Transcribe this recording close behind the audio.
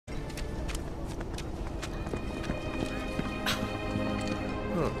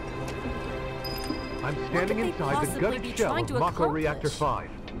standing inside the gutted shell of Mako Reactor 5.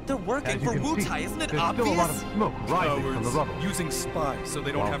 They're working As you for can see, Wutai, isn't it there's obvious? still a lot of smoke rising from the rubble. Using spies so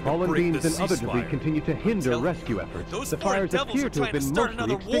they don't While have to fallen break beams the and other debris ceasefire. continue to hinder Until rescue efforts, those the foreign fires devils appear are to have trying to been start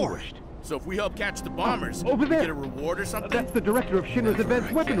mostly another war. extinguished. So if we help catch the bombers, Over we there. get a reward or something? That's the director of Shinra's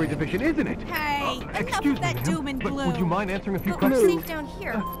Advanced Weaponry Division, isn't it? Hey, enough Excuse of that me, doom and but gloom. would you mind answering a few But we're questions? safe down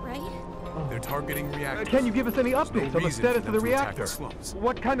here, right? They're targeting reactors. Can you give us any updates on the reason status for of the them to attack reactor? the slums.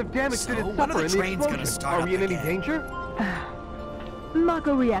 What kind of damage did it when suffer are the in the trains gonna explosion? start Are we up in any again? danger?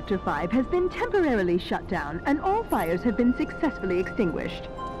 Mako Reactor 5 has been temporarily shut down, and all fires have been successfully extinguished.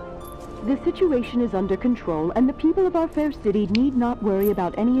 The situation is under control, and the people of our fair city need not worry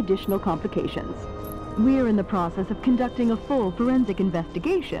about any additional complications. We're in the process of conducting a full forensic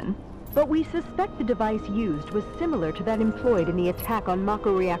investigation, but we suspect the device used was similar to that employed in the attack on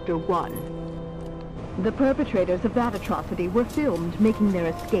Mako Reactor 1. The perpetrators of that atrocity were filmed making their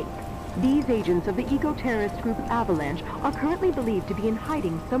escape. These agents of the eco-terrorist group Avalanche are currently believed to be in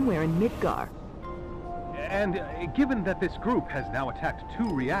hiding somewhere in Midgar. And given that this group has now attacked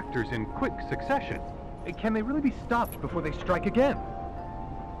 2 reactors in quick succession, can they really be stopped before they strike again?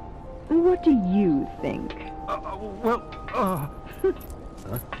 What do you think?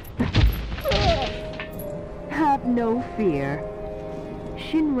 Have no fear.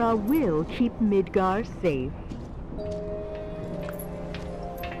 Shinra will keep Midgar safe.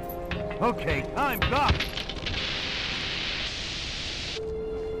 Okay, time's up!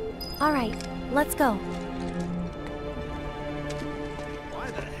 All right, let's go.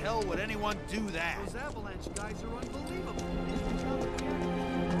 Why the hell would anyone do that? Those Avalanche guys are unbelievable.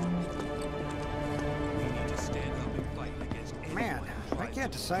 Man, I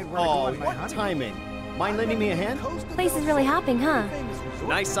can't decide where Oh, to go on my what honeymoon. timing! Mind lending me a hand? Place is really hopping, huh?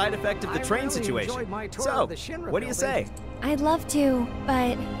 Nice side effect of the train situation. So, what do you say? I'd love to,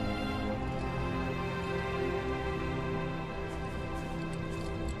 but...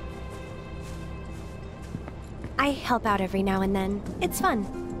 I help out every now and then. It's fun.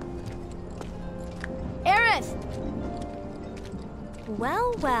 Aerith!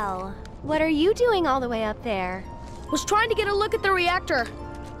 Well, well. What are you doing all the way up there? Was trying to get a look at the reactor.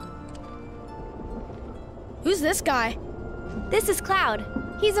 Who's this guy? This is Cloud.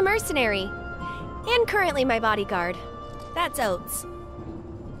 He's a mercenary. And currently my bodyguard. That's Oates.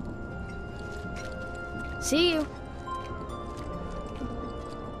 See you.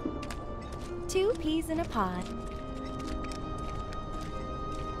 2 peas in a pod.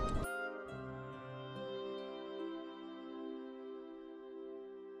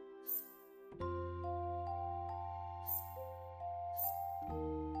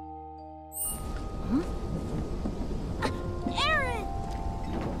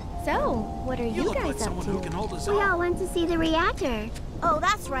 So, what are you look like guys up someone who to? can hold us We off. all went to see the reactor. Oh,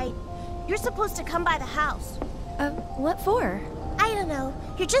 that's right. You're supposed to come by the house. What for? I don't know.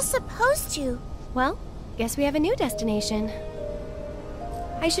 You're just supposed to. Well, guess we have a new destination.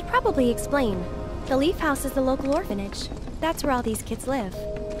 I should probably explain. The Leaf House is the local orphanage. That's where all these kids live.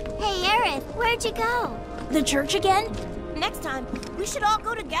 Hey, Aerith, where'd you go? The church again? Next time, we should all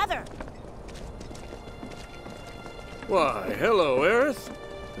go together. Why, hello, Aerith.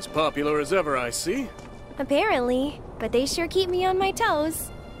 As popular as ever, I see. Apparently, but they sure keep me on my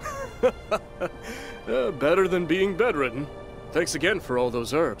toes. Better than being bedridden. Thanks again for all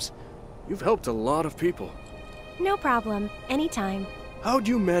those herbs. You've helped a lot of people. No problem. Anytime. How'd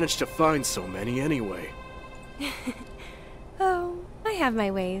you manage to find so many anyway? Oh, I have my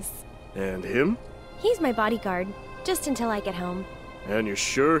ways. And him? He's my bodyguard, just until I get home. And you're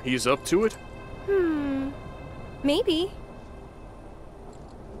sure he's up to it? Maybe.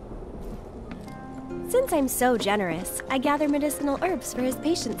 Since I'm so generous, I gather medicinal herbs for his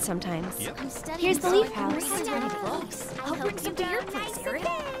patients sometimes. Here's the Leaf House. I'll bring some to your place, Eric.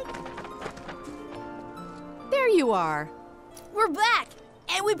 There you are. We're back,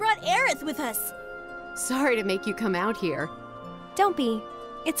 and we brought Aerith with us. Sorry to make you come out here. Don't be.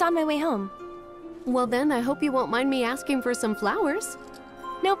 It's on my way home. Well then, I hope you won't mind me asking for some flowers.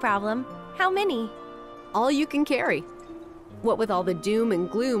 No problem. How many? All you can carry. What with all the doom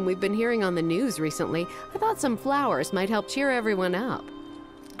and gloom we've been hearing on the news recently, I thought some flowers might help cheer everyone up.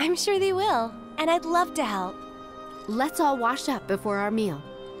 I'm sure they will, and I'd love to help. Let's all wash up before our meal.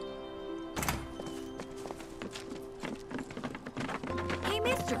 Hey,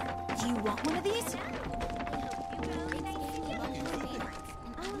 mister, do you want one of these?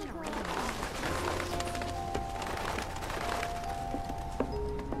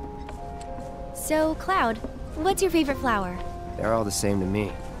 So, Cloud, what's your favorite flower? They're all the same to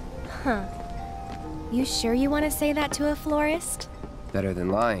me. Huh. You sure you want to say that to a florist? Better than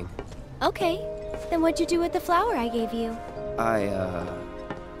lying. Okay, Then what'd you do with the flower I gave you?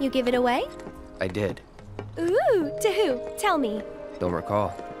 You give it away? I did. Ooh, to who? Tell me. Don't recall.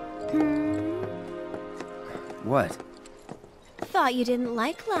 What? Thought you didn't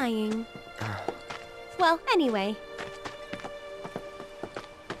like lying. Well, anyway.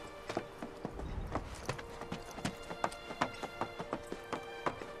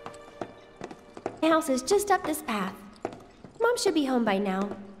 My house is just up this path. Mom should be home by now,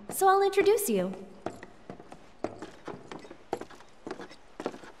 so I'll introduce you.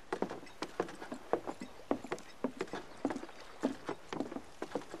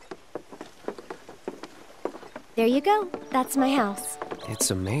 There you go. That's my house. It's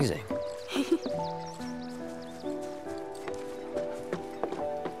amazing.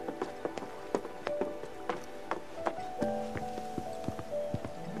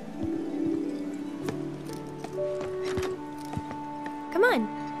 Come on.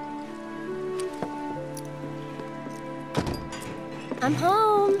 I'm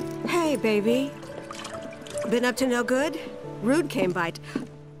home. Hey, baby. Been up to no good? Rude came by.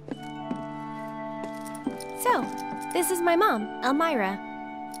 So, this is my mom, Elmira.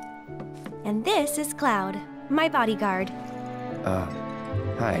 And this is Cloud, my bodyguard.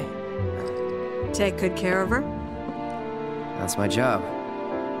 Hi. Take good care of her? That's my job.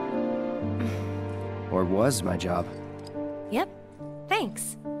 Or was my job. Yep.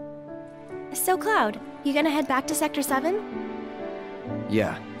 Thanks. So, Cloud, you gonna head back to Sector 7?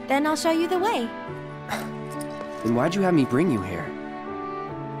 Yeah. Then I'll show you the way. Then why'd you have me bring you here?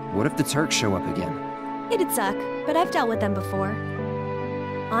 What if the Turks show up again? It'd suck, but I've dealt with them before.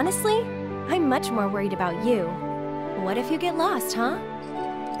 Honestly, I'm much more worried about you. What if you get lost, huh?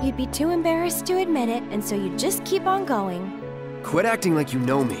 You'd be too embarrassed to admit it, and so you'd just keep on going. Quit acting like you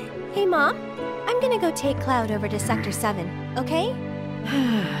know me. Hey, Mom. I'm gonna go take Cloud over to Sector 7, okay?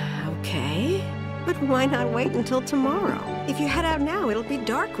 Okay. But why not wait until tomorrow? If you head out now, it'll be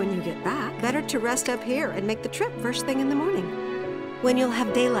dark when you get back. Better to rest up here and make the trip first thing in the morning, when you'll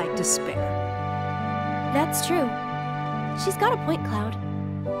have daylight to spare. That's true. She's got a point, Cloud.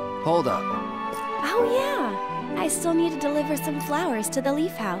 Hold up. Oh, yeah. I still need to deliver some flowers to the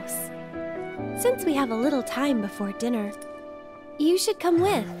Leaf House. Since we have a little time before dinner, you should come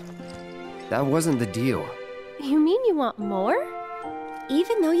with. That wasn't the deal. You mean you want more?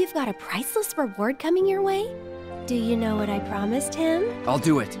 Even though you've got a priceless reward coming your way? Do you know what I promised him? I'll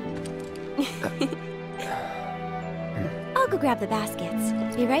do it. I'll go grab the baskets.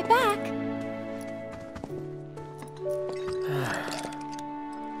 Be right back.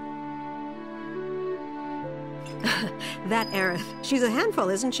 That Aerith, she's a handful,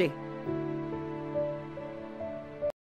 isn't she?